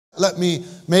Let me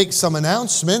make some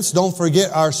announcements. Don't forget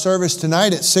our service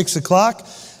tonight at 6 o'clock.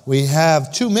 We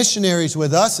have two missionaries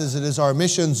with us as it is our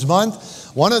missions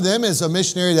month. One of them is a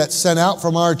missionary that's sent out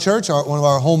from our church, one of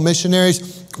our home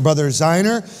missionaries, Brother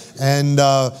Ziner. And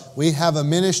we have a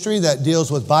ministry that deals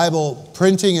with Bible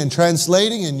printing and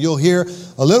translating, and you'll hear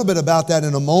a little bit about that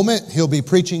in a moment. He'll be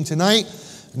preaching tonight.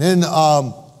 And then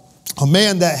a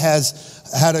man that has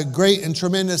had a great and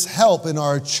tremendous help in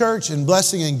our church and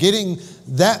blessing in getting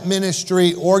that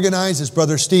ministry organized is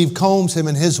Brother Steve Combs. Him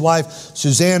and his wife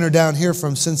Suzanne are down here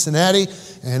from Cincinnati,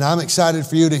 and I'm excited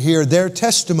for you to hear their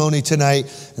testimony tonight,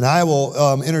 and I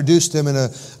will introduce them in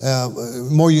a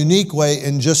more unique way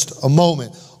in just a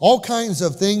moment. All kinds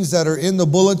of things that are in the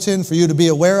bulletin for you to be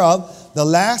aware of. The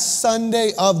last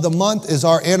Sunday of the month is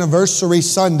our anniversary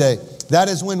Sunday. That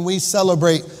is when we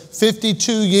celebrate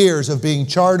 52 years of being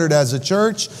chartered as a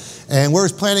church, and we're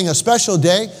planning a special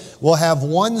day. We'll have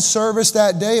one service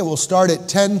that day. It will start at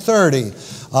 10:30.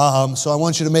 So I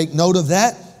want you to make note of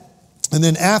that. And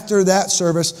then after that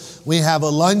service, we have a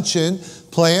luncheon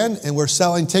planned, and we're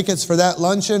selling tickets for that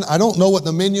luncheon. I don't know what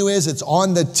the menu is. It's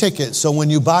on the ticket. So when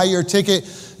you buy your ticket,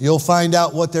 you'll find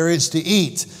out what there is to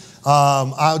eat.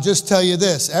 I'll just tell you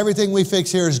this. Everything we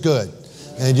fix here is good,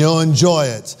 and you'll enjoy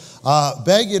it.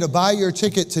 Beg you to buy your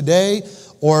ticket today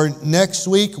or next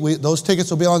week. Those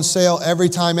tickets will be on sale every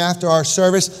time after our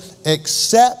service,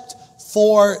 except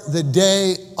for the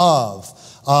day of.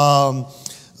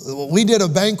 We did a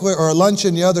banquet or a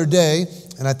luncheon the other day,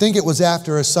 and I think it was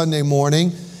after a Sunday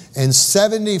morning, and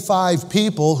 75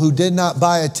 people who did not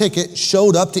buy a ticket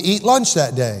showed up to eat lunch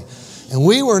that day. And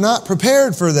we were not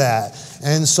prepared for that.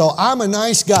 And so I'm a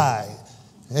nice guy.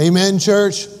 Amen,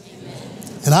 church?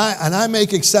 And I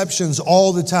make exceptions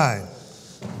all the time.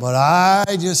 But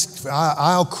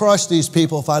I'll crush these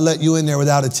people if I let you in there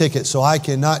without a ticket. So I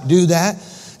cannot do that.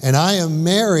 And I am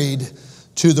married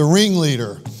to the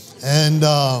ringleader. And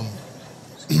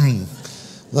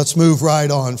let's move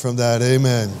right on from that.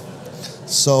 Amen.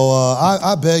 So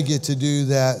I beg you to do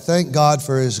that. Thank God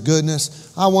for His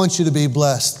goodness. I want you to be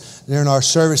blessed during our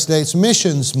service day. It's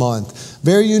Missions Month.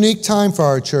 Very unique time for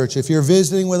our church. If you're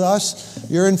visiting with us,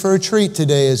 you're in for a treat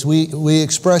today as we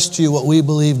express to you what we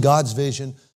believe God's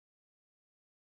vision